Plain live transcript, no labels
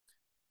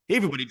Hey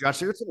everybody, Josh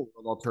here. It's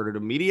World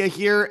Alternative Media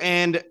here.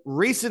 And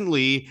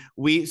recently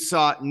we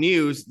saw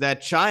news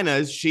that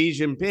China's Xi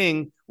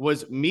Jinping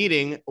was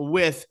meeting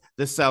with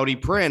the Saudi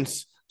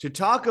prince to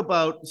talk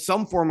about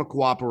some form of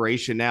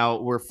cooperation.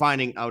 Now we're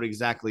finding out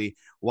exactly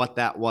what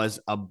that was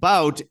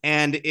about.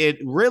 And it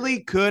really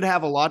could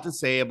have a lot to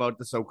say about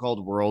the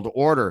so-called world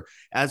order.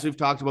 As we've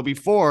talked about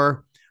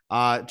before,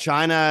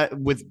 China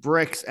with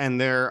BRICS and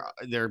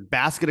their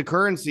basket of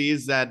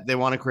currencies that they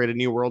want to create a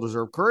new world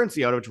reserve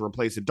currency out of to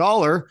replace a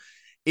dollar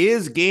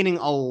is gaining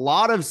a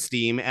lot of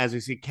steam as we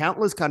see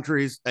countless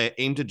countries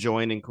aim to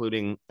join,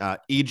 including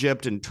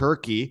Egypt and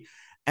Turkey.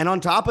 And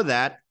on top of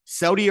that,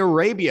 Saudi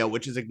Arabia,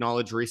 which has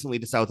acknowledged recently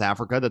to South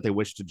Africa that they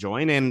wish to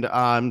join. And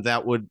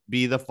that would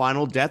be the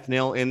final death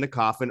nail in the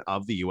coffin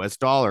of the US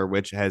dollar,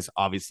 which has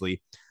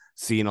obviously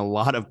seen a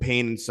lot of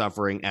pain and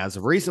suffering as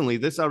of recently.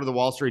 This out of the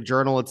Wall Street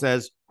Journal, it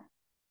says,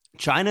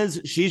 China's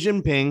Xi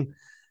Jinping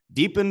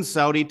deepens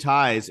Saudi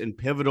ties in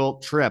pivotal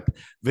trip.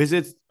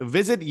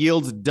 Visit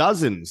yields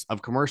dozens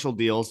of commercial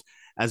deals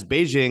as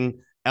Beijing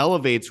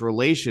elevates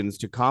relations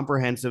to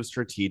comprehensive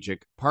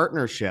strategic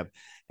partnership.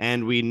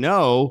 And we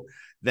know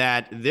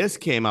that this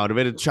came out of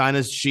it.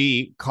 China's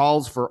Xi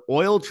calls for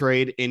oil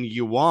trade in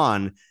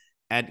yuan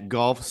at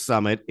Gulf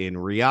Summit in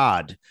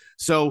Riyadh.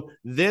 So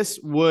this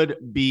would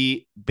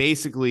be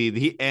basically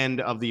the end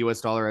of the US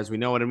dollar as we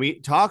know it. And we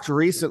talked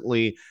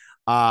recently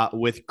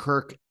with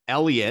Kirk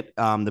Elliott,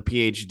 the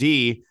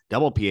PhD,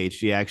 double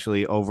PhD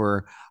actually,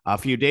 over a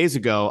few days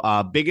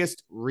ago.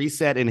 Biggest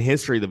reset in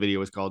history. The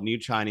video is called New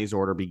Chinese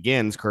Order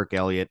Begins. Kirk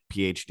Elliott,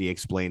 PhD,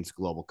 explains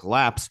global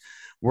collapse,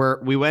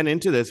 where we went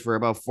into this for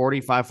about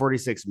 45,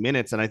 46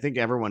 minutes. And I think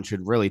everyone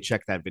should really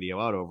check that video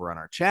out over on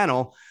our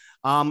channel.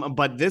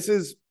 But this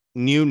is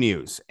new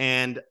news,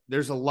 and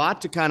there's a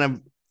lot to kind of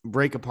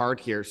break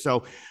apart here.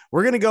 So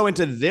we're going to go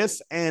into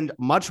this and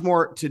much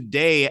more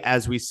today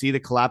as we see the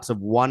collapse of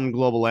one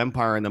global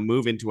empire and the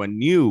move into a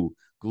new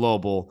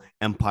global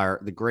empire,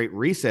 the Great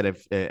Reset,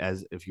 if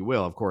you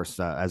will. Of course,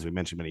 as we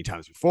mentioned many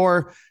times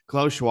before,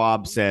 Klaus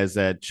Schwab says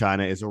that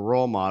China is a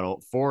role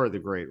model for the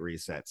Great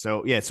Reset.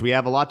 So yes, we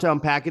have a lot to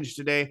unpackage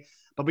today.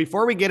 But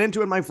before we get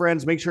into it, my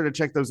friends, make sure to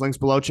check those links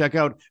below. Check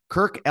out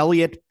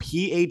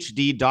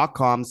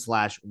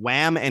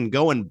kirkelliottphd.com/wham and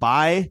go and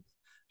buy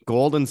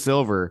gold and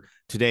silver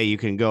today. You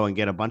can go and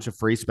get a bunch of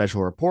free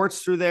special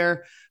reports through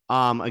there.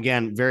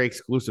 Again, very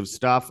exclusive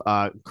stuff.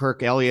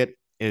 Kirk Elliott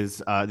is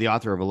the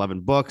author of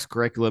 11 books,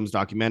 curriculums,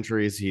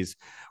 documentaries. He's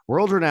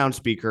world-renowned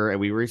speaker, and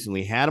we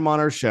recently had him on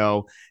our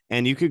show.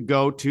 And you could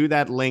go to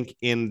that link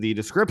in the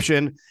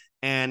description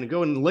and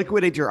go and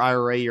liquidate your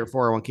IRA, your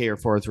 401k, your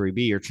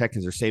 403b, your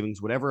checkings or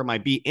savings, whatever it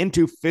might be,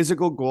 into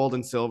physical gold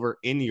and silver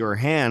in your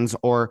hands,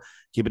 or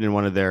keep it in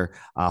one of their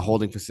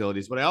holding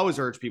facilities. But I always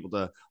urge people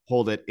to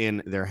hold it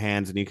in their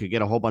hands, and you could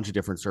get a whole bunch of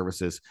different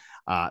services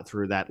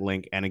through that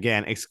link. And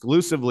again,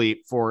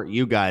 exclusively for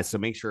you guys. So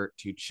make sure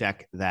to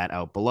check that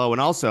out below.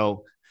 And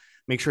also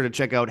make sure to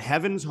check out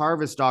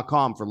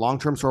heavensharvest.com for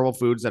long-term storable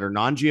foods that are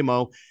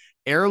non-GMO,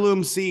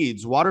 heirloom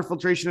seeds, water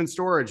filtration and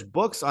storage,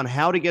 books on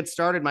how to get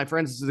started. My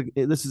friends,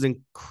 this is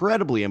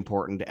incredibly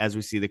important as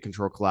we see the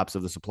controlled collapse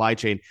of the supply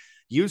chain.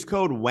 Use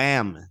code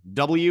WHAM,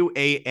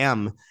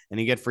 W-A-M, and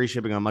you get free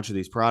shipping on much of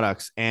these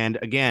products. And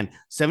again,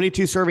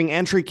 72 serving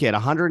entry kit,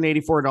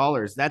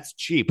 $184. That's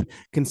cheap.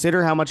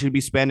 Consider how much you'd be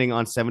spending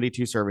on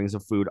 72 servings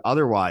of food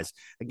otherwise.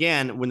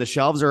 Again, when the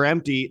shelves are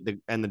empty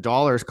and the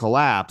dollar's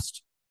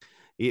collapsed,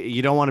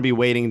 you don't want to be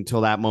waiting until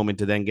that moment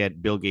to then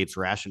get Bill Gates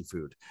ration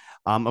food.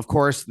 Of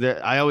course,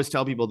 I always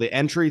tell people the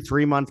entry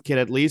 3-month kit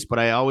at least, but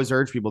I always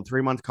urge people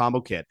 3-month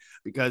combo kit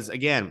because,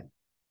 again,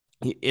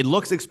 it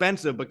looks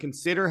expensive, but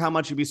consider how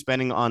much you'd be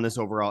spending on this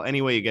overall.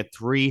 Anyway, you get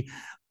 3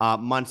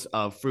 months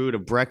of food,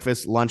 of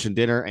breakfast, lunch, and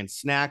dinner, and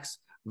snacks.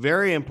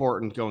 Very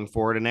important going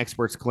forward. And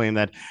experts claim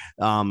that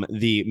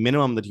the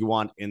minimum that you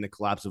want in the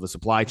collapse of a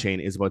supply chain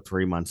is about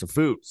 3 months of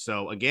food.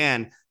 So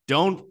again,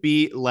 don't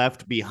be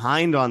left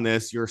behind on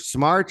this. You're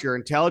smart, you're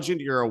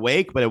intelligent, you're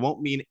awake, but it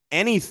won't mean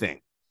anything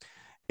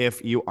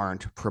if you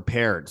aren't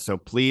prepared. So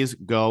please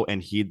go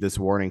and heed this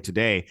warning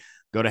today.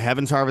 Go to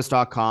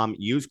heavensharvest.com,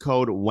 use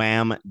code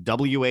WHAM,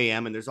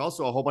 W-A-M, and there's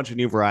also a whole bunch of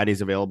new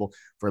varieties available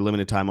for a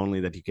limited time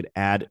only that you could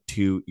add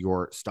to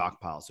your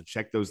stockpile. So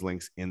check those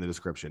links in the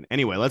description.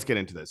 Anyway, let's get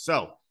into this.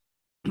 So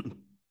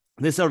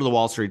this out of the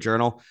Wall Street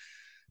Journal.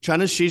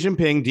 China's Xi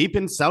Jinping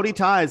deepens Saudi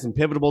ties in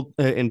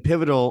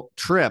pivotal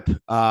trip,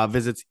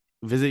 visit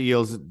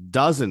yields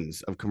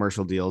dozens of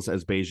commercial deals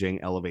as Beijing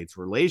elevates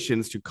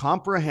relations to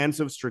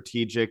comprehensive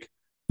strategic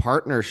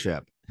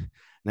partnership.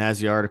 And as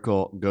the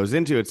article goes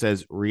into, it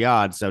says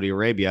Riyadh, Saudi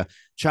Arabia.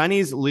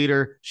 Chinese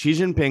leader Xi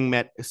Jinping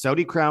met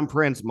Saudi Crown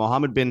Prince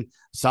Mohammed bin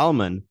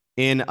Salman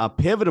in a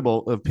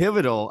pivotal,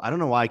 I don't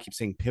know why I keep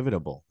saying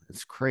pivotal.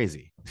 It's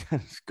crazy.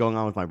 It's going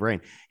on with my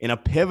brain. In a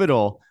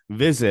pivotal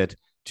visit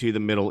to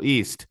the Middle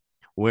East,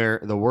 where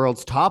the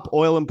world's top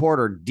oil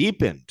importer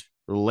deepened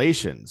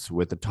relations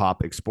with the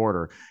top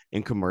exporter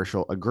in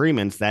commercial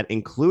agreements that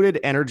included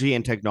energy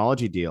and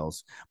technology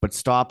deals, but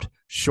stopped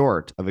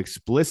short of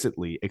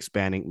explicitly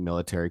expanding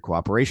military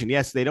cooperation.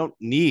 Yes, they don't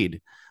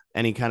need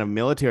any kind of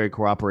military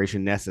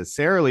cooperation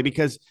necessarily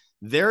because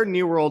their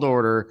New World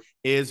Order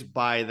is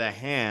by the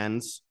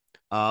hands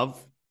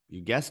of,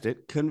 you guessed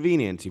it,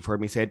 convenience. You've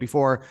heard me say it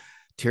before.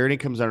 Tyranny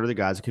comes under the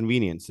guise of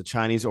convenience. The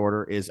Chinese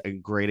order is a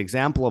great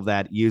example of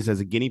that, used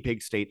as a guinea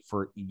pig state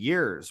for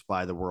years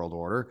by the world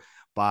order,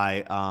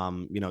 by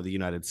the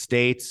United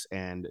States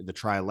and the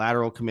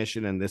Trilateral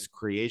Commission and this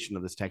creation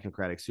of this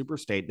technocratic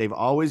superstate. They've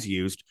always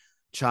used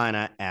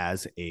China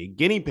as a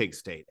guinea pig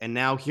state. And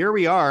now here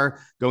we are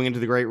going into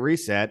the Great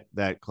Reset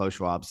that Klaus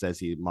Schwab says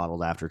he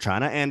modeled after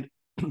China. And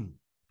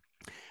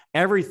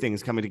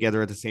everything's coming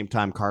together at the same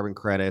time. Carbon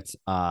credits,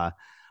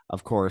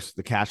 of course,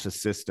 the cashless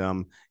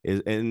system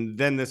is, and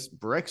then this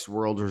BRICS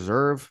World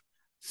Reserve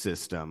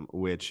system,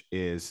 which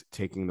is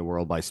taking the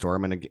world by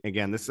storm. And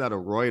again, this is out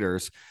of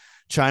Reuters.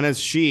 China's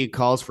Xi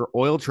calls for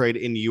oil trade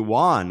in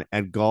yuan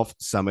at Gulf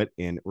Summit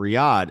in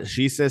Riyadh.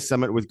 Xi says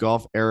summit with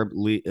Gulf Arab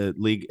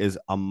League is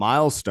a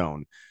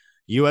milestone.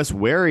 U.S.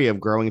 wary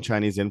of growing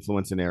Chinese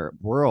influence in Arab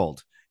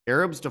world.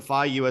 Arabs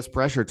defy U.S.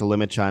 pressure to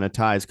limit China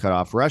ties, cut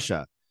off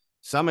Russia.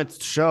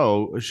 Summits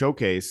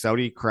showcase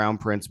Saudi Crown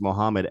Prince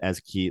Mohammed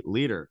as key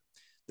leader.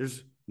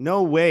 There's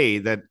no way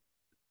that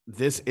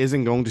this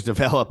isn't going to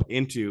develop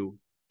into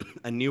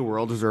a new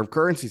world reserve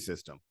currency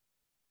system.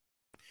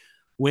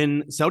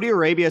 When Saudi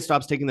Arabia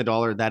stops taking the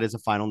dollar, that is a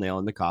final nail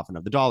in the coffin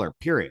of the dollar,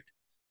 period.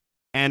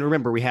 And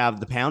remember, we have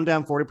the pound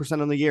down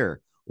 40% on the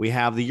year. We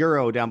have the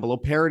euro down below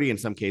parity in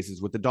some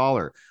cases with the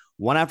dollar.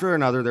 One after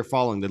another, they're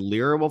falling. The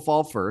lira will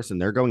fall first,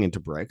 and they're going into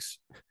BRICS.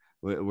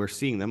 We're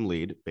seeing them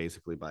lead,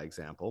 basically, by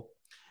example.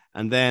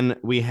 And then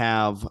we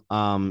have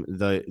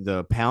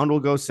the pound will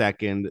go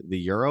second, the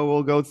euro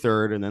will go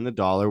third, and then the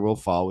dollar will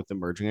fall with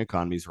emerging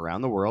economies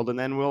around the world. And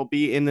then we'll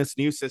be in this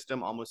new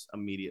system almost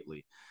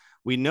immediately.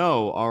 We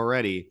know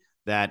already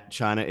that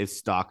China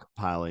is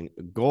stockpiling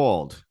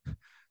gold.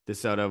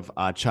 This out of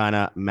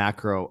China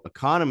macro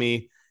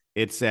economy.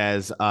 It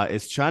says,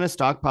 is China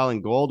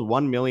stockpiling gold?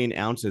 1 million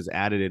ounces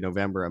added in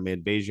November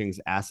amid Beijing's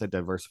asset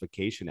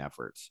diversification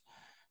efforts.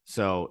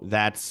 So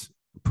that's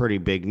pretty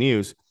big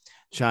news.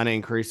 China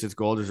increased its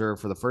gold reserve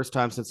for the first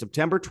time since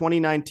September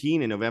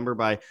 2019 in November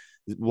by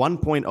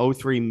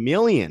 1.03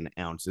 million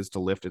ounces to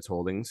lift its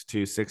holdings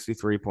to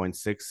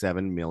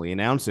 63.67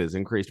 million ounces.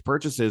 Increased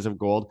purchases of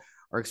gold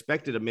are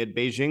expected amid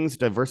Beijing's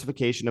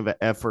diversification of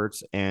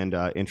efforts and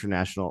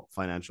international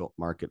financial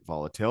market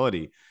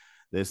volatility.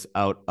 This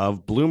out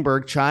of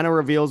Bloomberg. China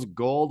reveals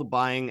gold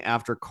buying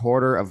after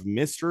quarter of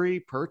mystery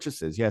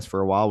purchases. Yes,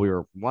 for a while we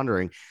were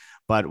wondering,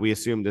 but we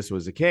assumed this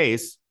was the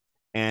case,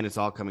 and it's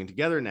all coming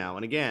together now.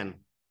 And again,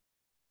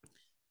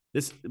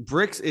 this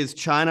BRICS is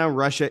China,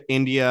 Russia,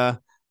 India,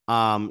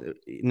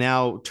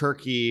 now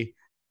Turkey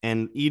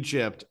and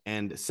Egypt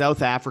and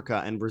South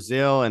Africa and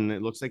Brazil, and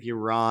it looks like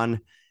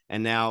Iran,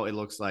 and now it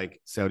looks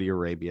like Saudi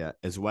Arabia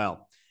as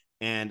well.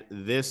 And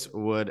this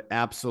would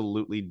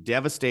absolutely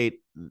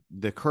devastate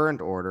the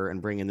current order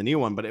and bring in the new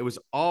one. But it was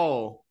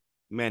all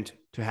meant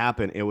to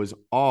happen. It was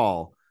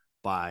all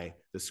by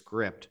the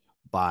script,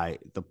 by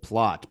the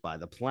plot, by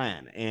the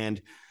plan. And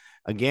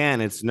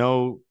again, it's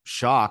no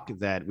shock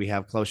that we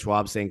have Klaus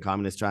Schwab saying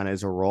Communist China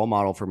is a role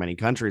model for many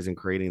countries in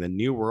creating the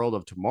new world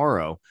of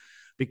tomorrow.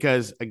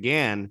 Because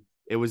again,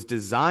 it was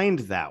designed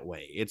that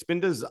way. It's been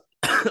designed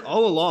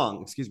all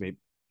along, excuse me.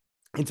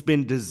 It's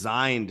been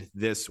designed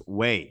this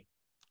way.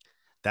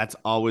 That's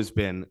always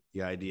been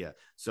the idea.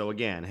 So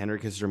again, Henry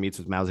Kissinger meets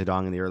with Mao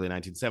Zedong in the early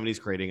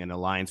 1970s, creating an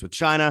alliance with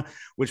China,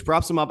 which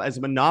props them up as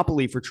a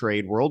monopoly for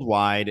trade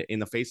worldwide in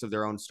the face of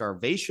their own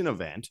starvation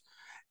event.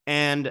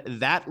 And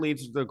that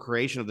leads to the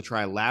creation of the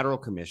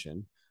Trilateral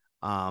Commission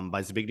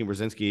by Zbigniew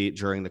Brzezinski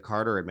during the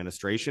Carter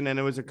administration. And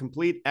it was a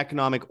complete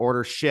economic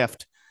order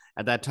shift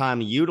at that time,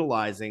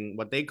 utilizing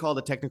what they call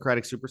the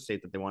technocratic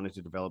superstate that they wanted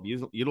to develop,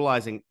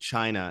 utilizing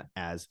China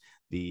as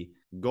the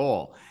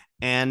goal.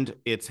 And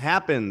it's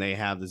happened. They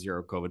have the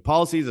zero COVID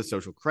policies, the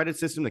social credit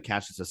system, the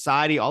cashless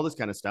society, all this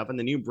kind of stuff. And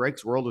the new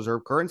BRICS World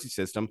Reserve Currency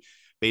System,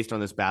 based on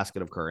this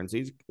basket of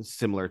currencies,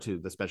 similar to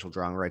the special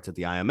drawing rights at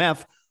the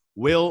IMF,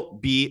 will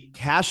be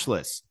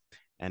cashless.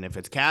 And if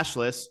it's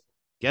cashless,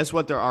 guess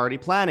what they're already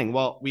planning?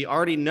 Well, we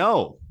already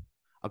know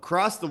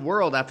across the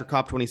world after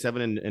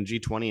COP27 and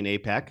G20 and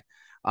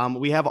APEC,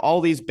 we have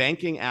all these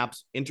banking apps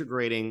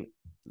integrating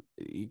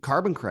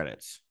carbon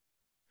credits.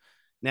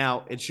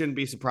 Now, it shouldn't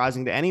be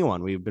surprising to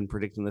anyone. We've been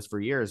predicting this for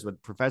years,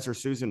 but Professor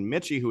Susan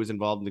Michie, who was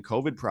involved in the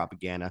COVID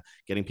propaganda,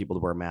 getting people to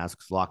wear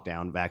masks,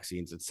 lockdown,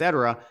 vaccines,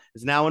 etc.,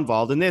 is now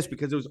involved in this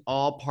because it was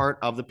all part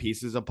of the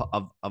pieces of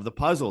the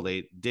puzzle.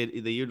 They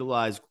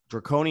utilized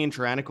draconian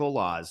tyrannical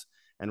laws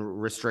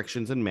and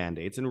restrictions and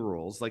mandates and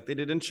rules like they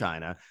did in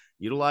China,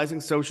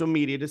 utilizing social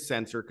media to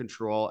censor,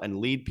 control, and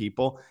lead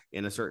people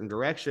in a certain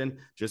direction,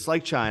 just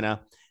like China.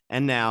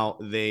 And now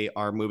they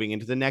are moving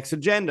into the next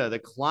agenda, the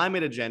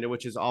climate agenda,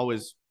 which is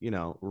always,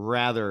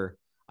 rather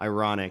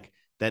ironic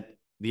that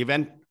the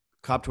event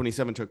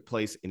COP27 took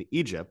place in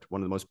Egypt,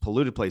 one of the most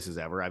polluted places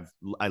ever.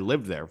 I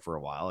lived there for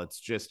a while. It's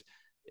just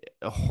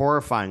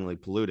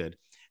horrifyingly polluted.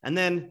 And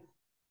then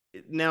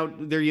now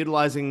they're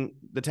utilizing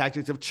the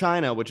tactics of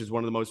China, which is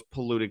one of the most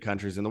polluted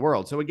countries in the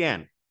world. So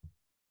again,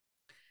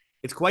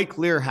 it's quite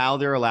clear how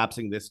they're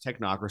elapsing this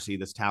technocracy,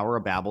 this Tower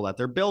of Babel that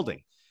they're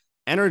building.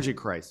 Energy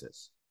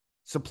crisis,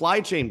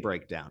 supply chain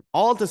breakdown,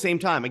 all at the same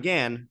time.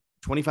 Again,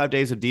 25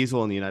 days of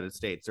diesel in the United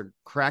States. They're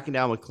cracking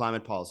down with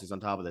climate policies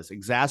on top of this,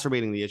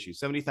 exacerbating the issue.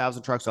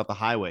 70,000 trucks off the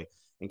highway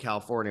in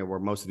California, where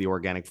most of the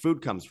organic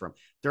food comes from.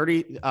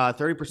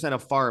 30%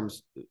 of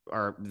farms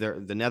are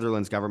the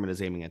Netherlands government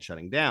is aiming at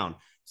shutting down.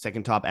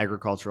 Second top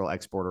agricultural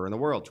exporter in the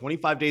world.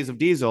 25 days of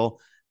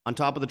diesel on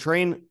top of the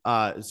train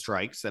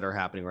strikes that are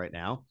happening right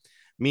now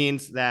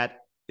means that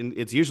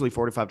it's usually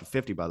 45 to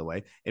 50, by the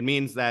way. It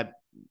means that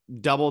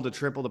double to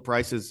triple the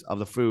prices of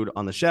the food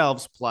on the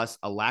shelves, plus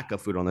a lack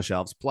of food on the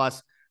shelves,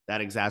 plus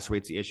that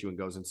exacerbates the issue and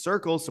goes in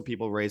circles. So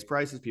people raise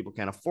prices, people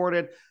can't afford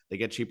it, they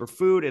get cheaper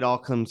food, it all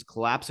comes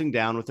collapsing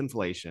down with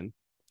inflation.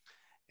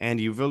 And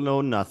you will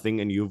know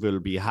nothing and you will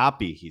be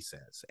happy, he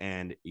says.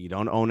 And you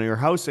don't own your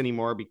house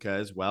anymore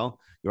because, well,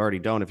 you already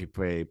don't if you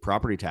pay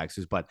property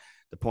taxes. But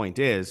the point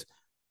is,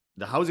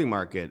 the housing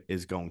market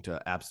is going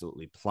to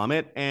absolutely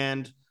plummet,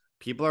 and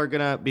people are going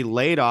to be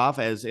laid off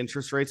as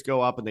interest rates go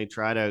up and they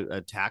try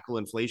to tackle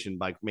inflation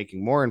by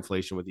making more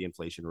inflation with the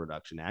Inflation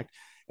Reduction Act.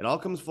 It all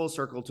comes full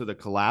circle to the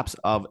collapse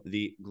of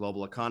the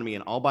global economy,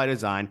 and all by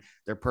design.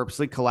 They're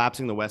purposely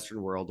collapsing the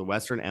Western world, the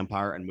Western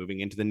empire, and moving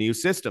into the new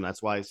system.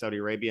 That's why Saudi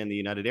Arabia and the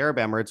United Arab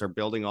Emirates are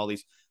building all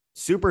these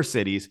super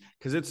cities,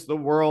 because it's the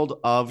world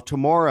of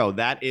tomorrow.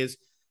 That is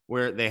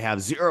where they have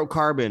zero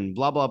carbon,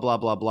 blah, blah, blah,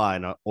 blah, blah,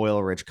 in an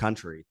oil-rich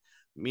country.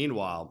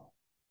 Meanwhile,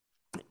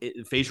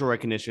 facial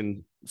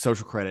recognition,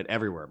 social credit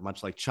everywhere,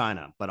 much like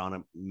China, but on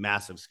a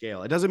massive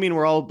scale. It doesn't mean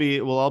we'll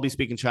all be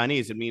speaking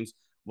Chinese. It means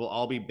we'll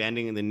all be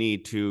bending in the knee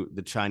to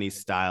the Chinese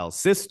style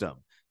system,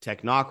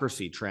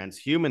 technocracy,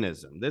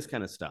 transhumanism, this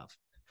kind of stuff.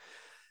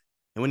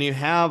 And when you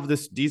have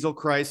this diesel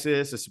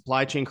crisis, a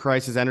supply chain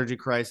crisis, energy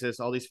crisis,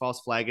 all these false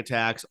flag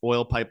attacks,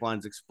 oil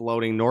pipelines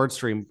exploding, Nord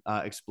Stream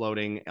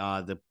exploding,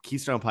 the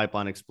Keystone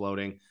pipeline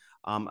exploding,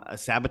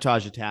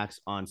 sabotage attacks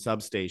on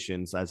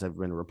substations, as I've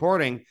been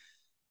reporting,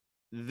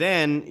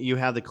 then you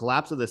have the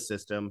collapse of the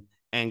system.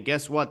 And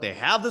guess what? They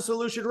have the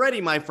solution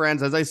ready, my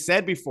friends. As I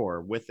said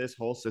before, with this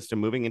whole system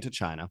moving into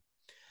China,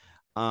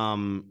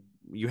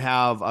 you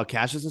have a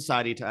cashless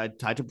society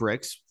tied to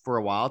BRICS for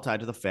a while,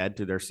 tied to the Fed,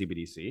 to their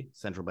CBDC,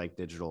 central bank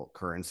digital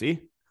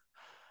currency.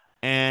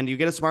 And you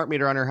get a smart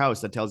meter on your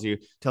house that tells the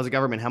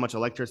government how much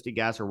electricity,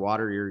 gas, or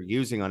water you're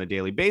using on a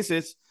daily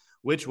basis,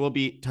 which will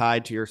be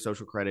tied to your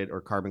social credit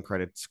or carbon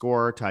credit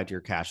score, tied to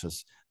your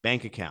cashless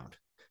bank account.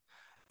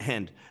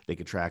 And they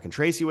can track and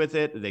trace you with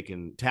it. They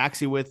can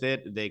tax you with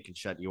it. They can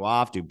shut you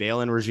off, do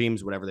bail-in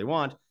regimes, whatever they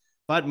want.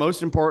 But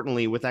most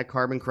importantly, with that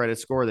carbon credit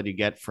score that you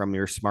get from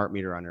your smart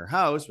meter on your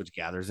house, which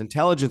gathers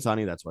intelligence on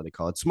you, that's why they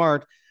call it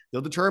smart,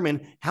 they'll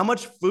determine how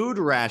much food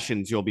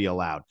rations you'll be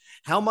allowed,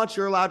 how much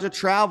you're allowed to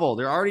travel.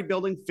 They're already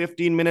building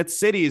 15-minute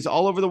cities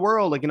all over the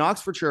world, like in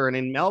Oxfordshire and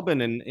in Melbourne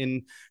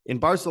and in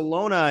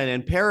Barcelona and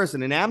in Paris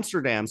and in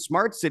Amsterdam,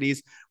 smart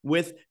cities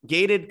with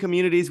gated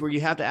communities where you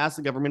have to ask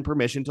the government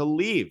permission to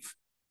leave.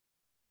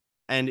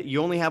 And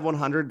you only have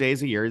 100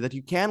 days a year that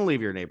you can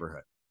leave your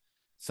neighborhood.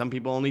 Some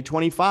people only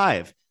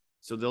 25.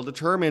 So they'll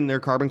determine their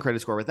carbon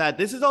credit score with that.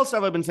 This is all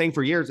stuff I've been saying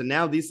for years. And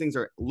now these things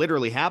are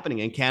literally happening.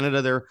 In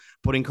Canada, they're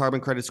putting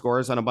carbon credit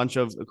scores on a bunch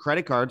of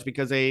credit cards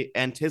because they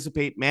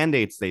anticipate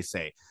mandates, they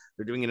say.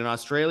 They're doing it in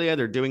Australia.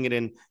 They're doing it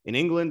in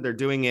England. They're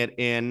doing it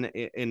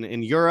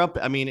in Europe.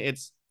 I mean,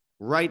 it's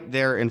right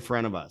there in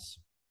front of us.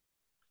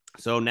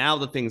 So now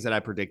the things that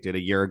I predicted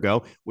a year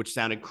ago, which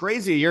sounded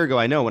crazy a year ago,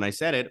 I know when I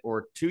said it,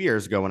 or 2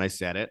 years ago when I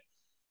said it,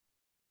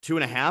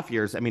 2.5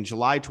 years. I mean,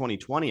 July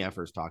 2020, I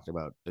first talked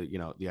about,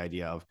 the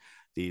idea of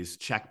these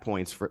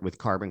checkpoints with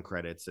carbon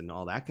credits and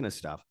all that kind of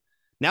stuff.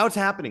 Now it's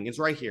happening. It's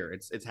right here.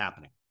 It's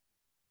happening.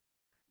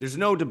 There's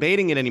no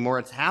debating it anymore.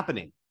 It's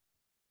happening.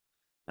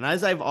 And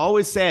as I've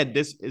always said,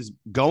 this is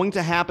going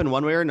to happen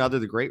one way or another.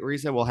 The Great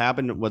Reset will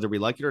happen whether we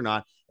like it or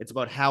not. It's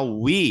about how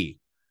we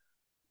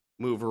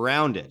move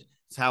around it.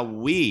 It's how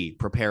we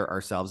prepare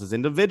ourselves as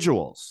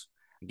individuals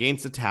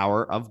against the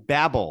Tower of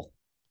Babel,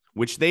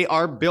 which they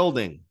are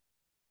building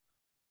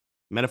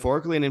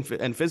metaphorically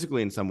and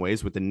physically in some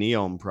ways with the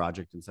NEOM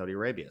project in Saudi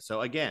Arabia.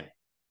 So again,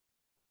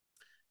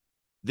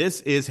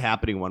 this is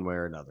happening one way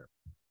or another.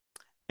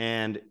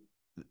 And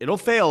it'll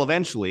fail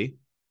eventually.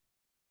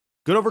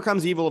 Good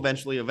overcomes evil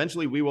eventually.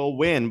 Eventually we will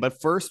win.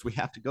 But first we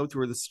have to go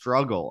through the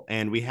struggle,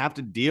 and we have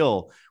to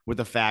deal with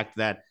the fact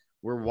that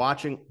we're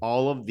watching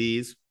all of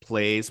these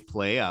plays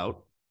play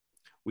out.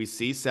 We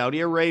see Saudi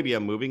Arabia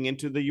moving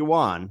into the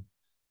yuan.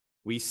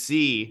 We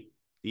see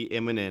the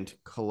imminent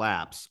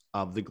collapse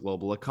of the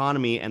global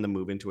economy and the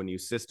move into a new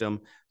system.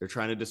 They're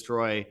trying to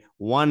destroy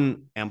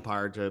one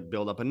empire to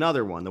build up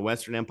another one. The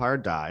Western Empire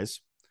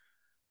dies,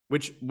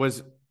 which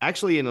was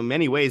actually in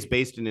many ways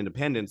based in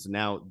independence. And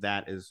now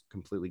that is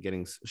completely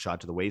getting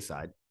shot to the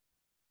wayside.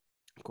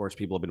 Of course,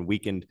 people have been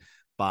weakened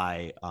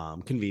by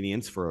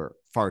convenience for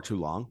far too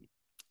long,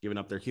 giving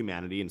up their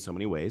humanity in so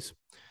many ways.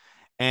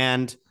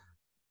 And,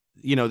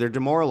 they're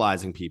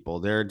demoralizing people.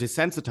 They're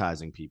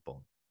desensitizing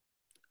people.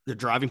 They're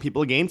driving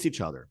people against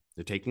each other.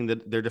 They're taking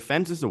their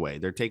defenses away.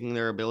 They're taking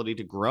their ability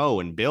to grow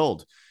and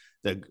build.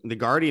 The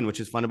Guardian, which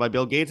is funded by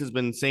Bill Gates, has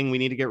been saying we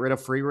need to get rid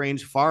of free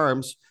range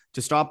farms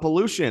to stop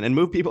pollution and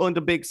move people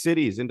into big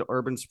cities, into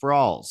urban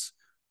sprawls.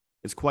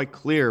 It's quite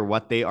clear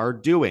what they are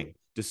doing.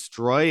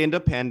 Destroy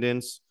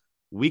independence,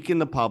 weaken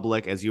the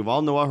public. As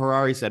Yuval Noah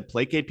Harari said,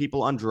 placate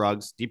people on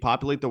drugs,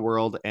 depopulate the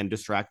world, and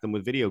distract them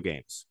with video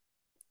games.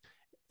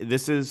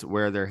 This is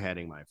where they're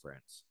heading, my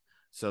friends.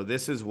 So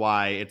this is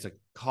why it's a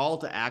call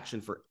to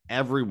action for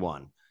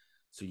everyone.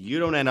 So you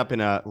don't end up in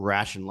a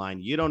ration line.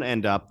 You don't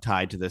end up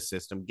tied to this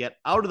system. Get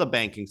out of the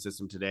banking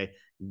system today.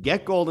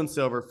 Get gold and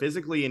silver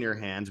physically in your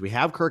hands. We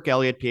have Kirk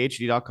Elliott,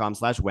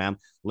 phd.com/wham,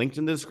 linked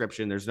in the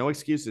description. There's no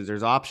excuses.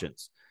 There's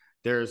options.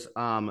 There's,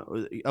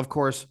 of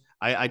course,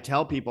 I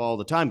tell people all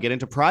the time, get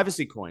into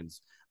privacy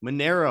coins,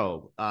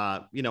 Monero,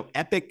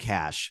 Epic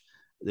Cash.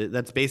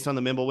 That's based on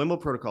the Mimblewimble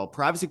protocol.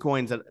 Privacy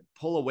coins that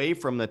pull away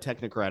from the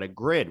technocratic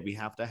grid. We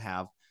have to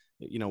have,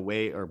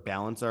 weigh or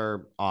balance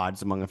our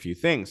odds among a few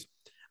things.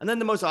 And then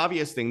the most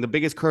obvious thing, the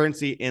biggest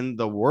currency in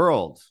the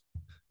world,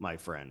 my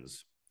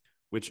friends,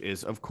 which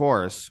is, of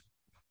course,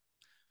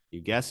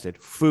 you guessed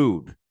it,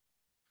 food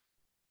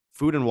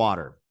and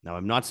water. Now,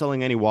 I'm not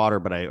selling any water,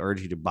 but I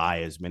urge you to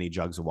buy as many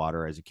jugs of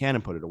water as you can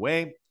and put it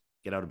away.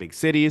 Get out of big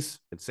cities,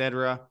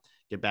 etc.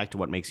 Get back to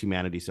what makes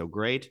humanity so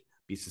great.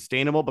 Be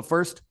sustainable. But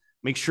first,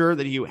 make sure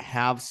that you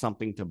have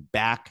something to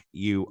back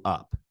you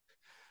up.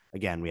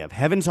 Again, we have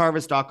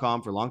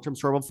heavensharvest.com for long-term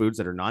storable foods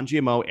that are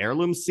non-GMO,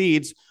 heirloom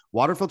seeds,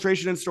 water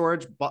filtration and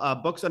storage,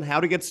 books on how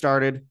to get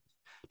started.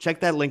 Check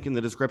that link in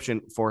the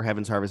description for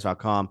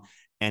heavensharvest.com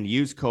and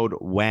use code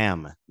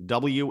WHAM,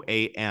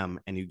 W-A-M,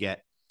 and you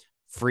get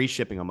free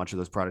shipping on much of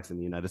those products in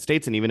the United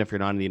States. And even if you're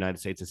not in the United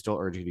States, I still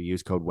urge you to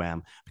use code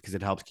WHAM because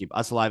it helps keep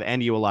us alive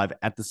and you alive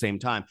at the same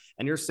time.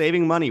 And you're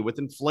saving money with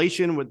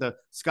inflation, with the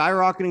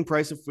skyrocketing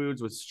price of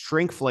foods, with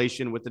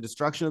shrinkflation, with the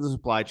destruction of the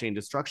supply chain,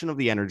 destruction of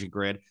the energy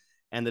grid,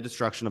 and the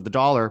destruction of the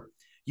dollar.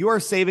 You are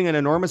saving an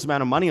enormous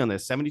amount of money on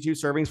this. 72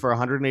 servings for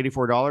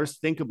 $184.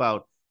 Think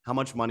about how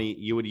much money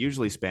you would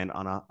usually spend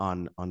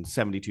on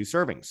 72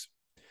 servings.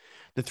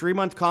 The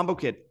 3-month combo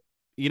kit,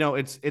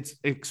 it's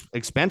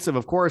expensive,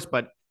 of course,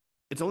 but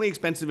it's only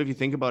expensive if you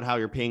think about how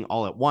you're paying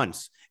all at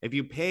once. If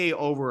you pay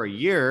over a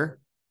year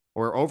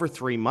or over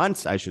 3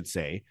 months, I should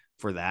say,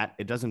 for that,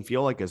 it doesn't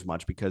feel like as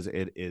much because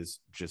it is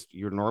just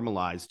you're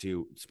normalized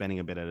to spending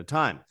a bit at a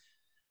time.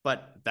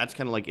 But that's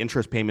kind of like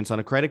interest payments on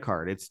a credit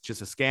card. It's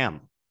just a scam.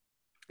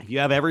 If you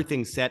have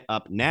everything set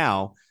up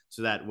now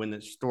so that when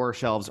the store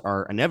shelves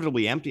are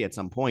inevitably empty at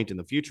some point in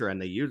the future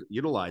and they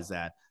utilize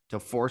that to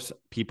force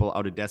people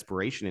out of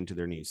desperation into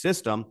their new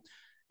system,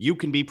 you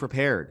can be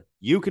prepared.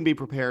 You can be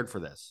prepared for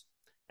this.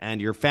 And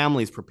your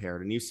family's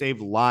prepared. And you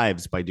save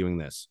lives by doing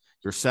this.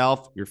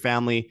 Yourself, your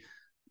family,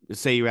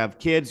 say you have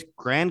kids,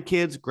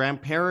 grandkids,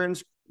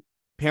 grandparents,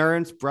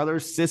 parents,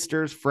 brothers,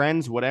 sisters,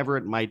 friends, whatever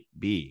it might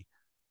be.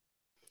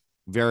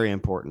 Very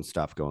important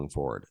stuff going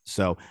forward.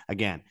 So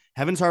again,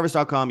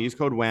 heavensharvest.com, use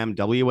code WHAM,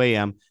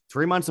 W-A-M.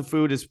 3 months of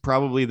food is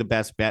probably the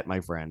best bet,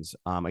 my friends.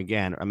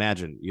 Again,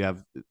 imagine you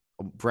have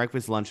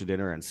breakfast, lunch, and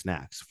dinner and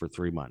snacks for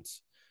 3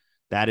 months.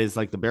 That is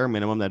like the bare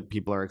minimum that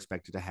people are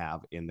expected to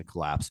have in the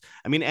collapse.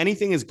 I mean,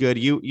 anything is good.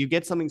 You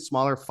get something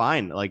smaller,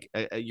 fine. Like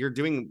you're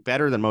doing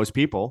better than most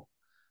people.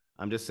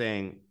 I'm just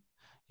saying,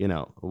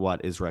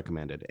 what is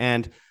recommended.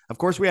 And of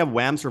course, we have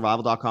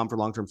whamsurvival.com for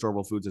long-term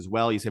storable foods as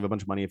well. You save a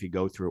bunch of money if you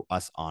go through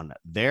us on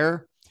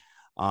there.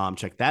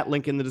 Check that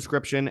link in the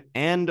description.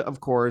 And of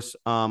course,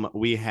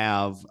 we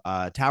have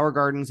Tower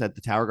Gardens at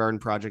the Tower Garden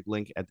Project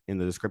link in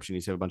the description.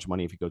 You save a bunch of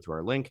money if you go through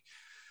our link.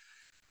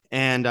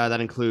 And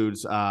that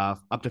includes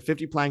up to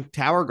 50 plank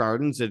tower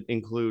gardens. It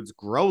includes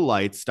grow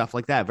lights, stuff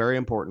like that. Very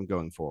important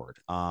going forward.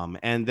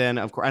 And then,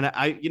 of course,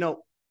 and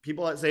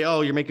people that say,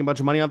 oh, you're making a bunch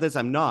of money off this.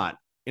 I'm not.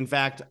 In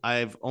fact,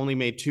 I've only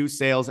made 2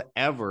 sales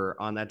ever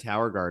on that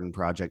Tower Garden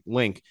Project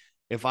link.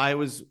 If I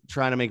was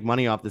trying to make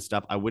money off this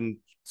stuff, I wouldn't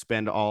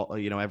spend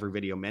every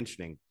video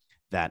mentioning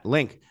that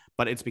link.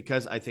 But it's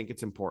because I think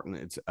it's important.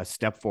 It's a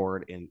step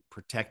forward in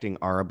protecting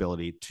our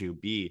ability to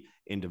be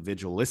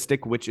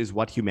individualistic, which is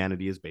what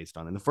humanity is based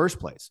on in the first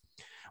place.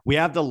 We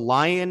have the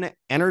Lion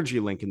Energy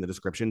link in the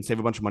description. Save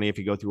a bunch of money if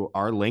you go through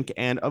our link.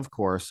 And of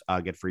course,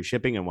 get free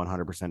shipping and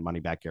 100%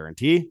 money back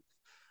guarantee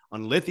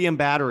on lithium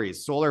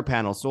batteries, solar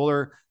panels,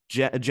 solar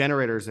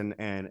generators,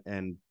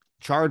 and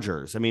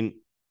chargers. I mean,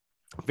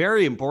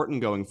 very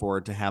important going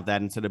forward to have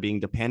that instead of being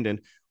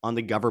dependent on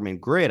the government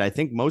grid. I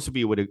think most of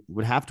you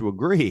would have to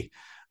agree.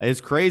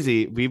 It's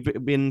crazy. We've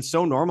been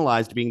so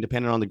normalized being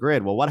dependent on the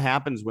grid. Well, what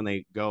happens when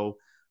they go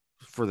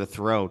for the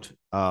throat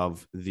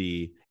of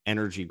the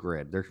energy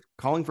grid? They're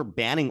calling for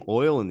banning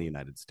oil in the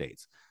United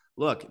States.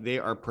 Look, they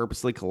are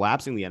purposely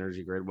collapsing the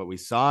energy grid. What we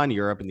saw in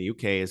Europe and the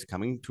UK is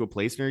coming to a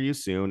place near you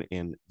soon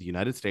in the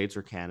United States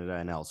or Canada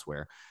and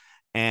elsewhere.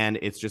 and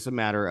it's just a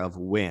matter of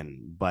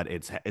when, but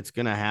it's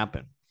going to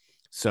happen.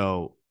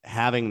 So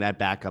having that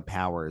backup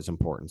power is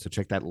important. So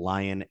check that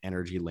Lion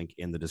Energy link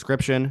in the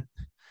description.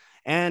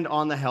 And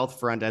on the health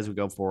front, as we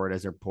go forward,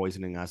 as they're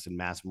poisoning us and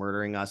mass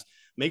murdering us,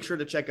 make sure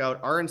to check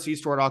out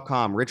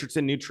rncstore.com,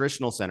 Richardson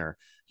Nutritional Center,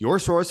 your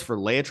source for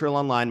Laetrile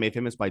Online, made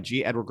famous by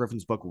G. Edward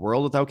Griffin's book,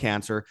 World Without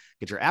Cancer.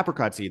 Get your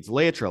apricot seeds,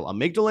 Laetrile,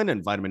 amygdalin,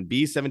 and vitamin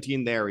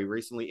B17 there. We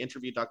recently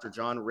interviewed Dr.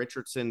 John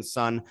Richardson's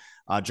son,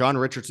 John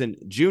Richardson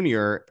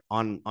Jr.,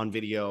 on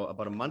video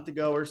about a month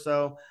ago or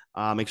so.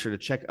 Make sure to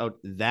check out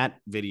that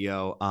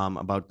video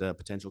about the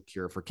potential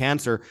cure for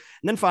cancer.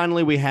 And then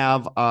finally, we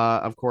have,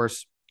 of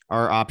course,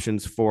 our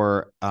options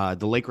for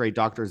the late great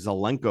Dr.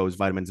 Zelenko's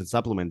vitamins and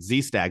supplements,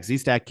 Z-Stack,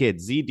 Z-Stack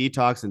Kids,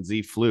 Z-Detox, and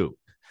Z-Flu.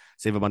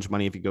 Save a bunch of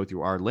money if you go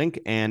through our link.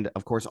 And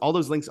of course, all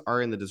those links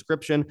are in the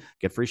description.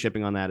 Get free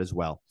shipping on that as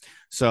well.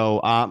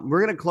 So we're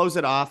going to close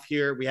it off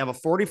here. We have a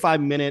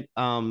 45-minute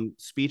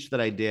speech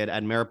that I did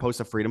at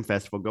Mariposa Freedom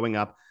Festival going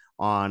up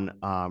on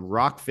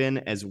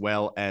Rockfin, as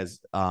well as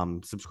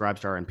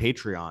Subscribestar and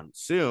Patreon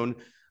soon.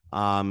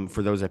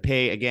 For those that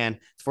pay. Again,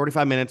 it's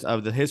 45 minutes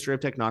of the history of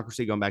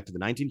technocracy going back to the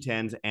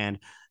 1910s. And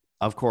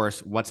of course,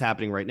 what's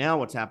happening right now,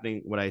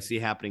 what I see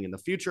happening in the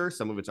future.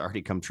 Some of it's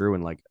already come true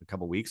in like a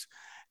couple weeks.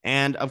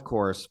 And of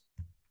course,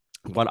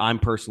 what I'm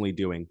personally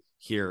doing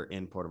here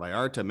in Puerto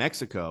Vallarta,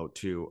 Mexico,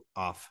 to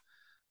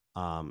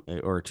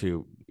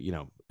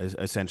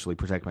essentially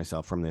protect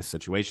myself from this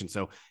situation.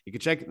 So you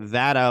can check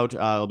that out.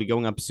 It'll be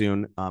going up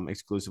soon,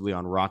 exclusively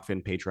on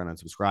Rockfin, Patreon, and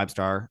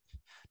Subscribestar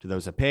to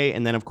those that pay.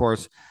 And then, of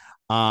course,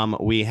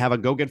 we have a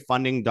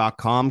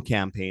gogetfunding.com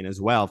campaign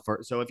as well.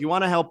 So if you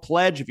want to help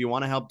pledge, if you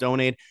want to help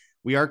donate,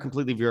 we are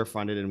completely viewer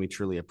funded, and we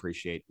truly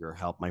appreciate your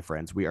help, my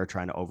friends. We are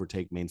trying to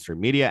overtake mainstream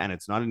media, and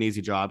it's not an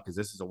easy job because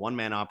this is a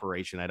one-man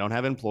operation. I don't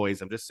have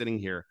employees. I'm just sitting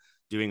here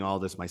doing all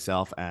this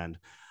myself, and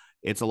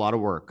it's a lot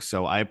of work.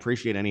 So I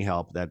appreciate any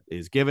help that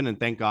is given, and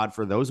thank God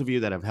for those of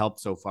you that have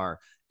helped so far.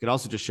 You could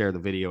also just share the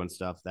video and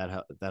stuff.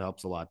 That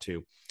helps a lot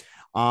too.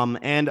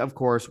 And of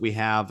course, we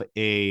have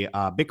a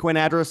Bitcoin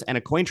address and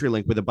a Cointree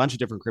link with a bunch of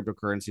different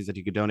cryptocurrencies that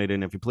you could donate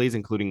in, if you please,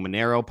 including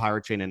Monero,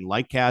 Pirate Chain, and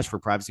Litecash for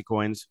privacy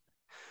coins.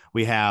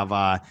 We have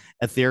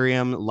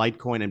Ethereum,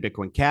 Litecoin, and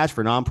Bitcoin Cash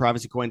for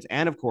non-privacy coins.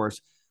 And of course,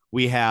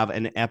 we have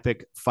an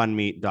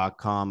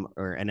epicfundme.com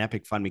or an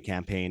Epic Fund Me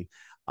campaign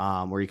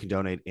where you can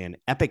donate in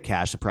Epic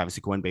Cash, a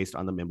privacy coin based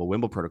on the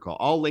Mimblewimble protocol,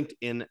 all linked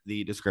in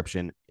the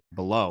description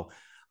below.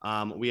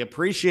 We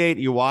appreciate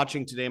you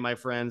watching today, my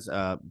friends.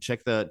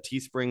 Check the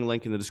Teespring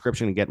link in the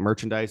description and get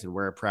merchandise and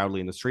wear it proudly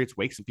in the streets.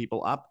 Wake some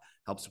people up,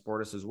 help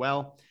support us as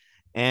well.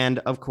 And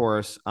of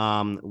course,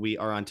 we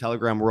are on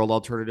Telegram, World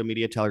Alternative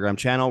Media Telegram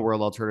channel,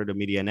 World Alternative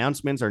Media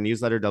Announcements, our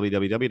newsletter,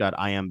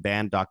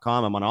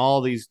 www.iamband.com. I'm on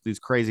all these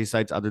crazy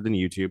sites other than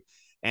YouTube,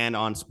 and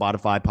on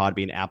Spotify,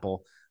 Podbean,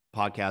 Apple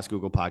Podcasts,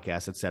 Google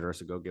Podcasts, etc.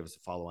 So go give us a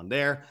follow on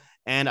there.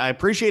 And I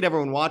appreciate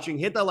everyone watching.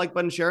 Hit that like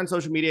button, share on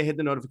social media, hit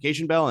the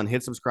notification bell, and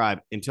hit subscribe.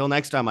 Until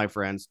next time, my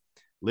friends,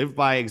 live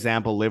by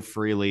example, live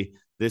freely.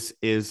 This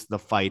is the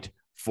fight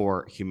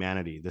for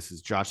humanity. This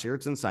is Josh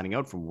Sigurdson signing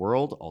out from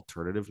World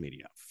Alternative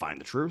Media.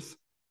 Find the truth,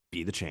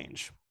 be the change.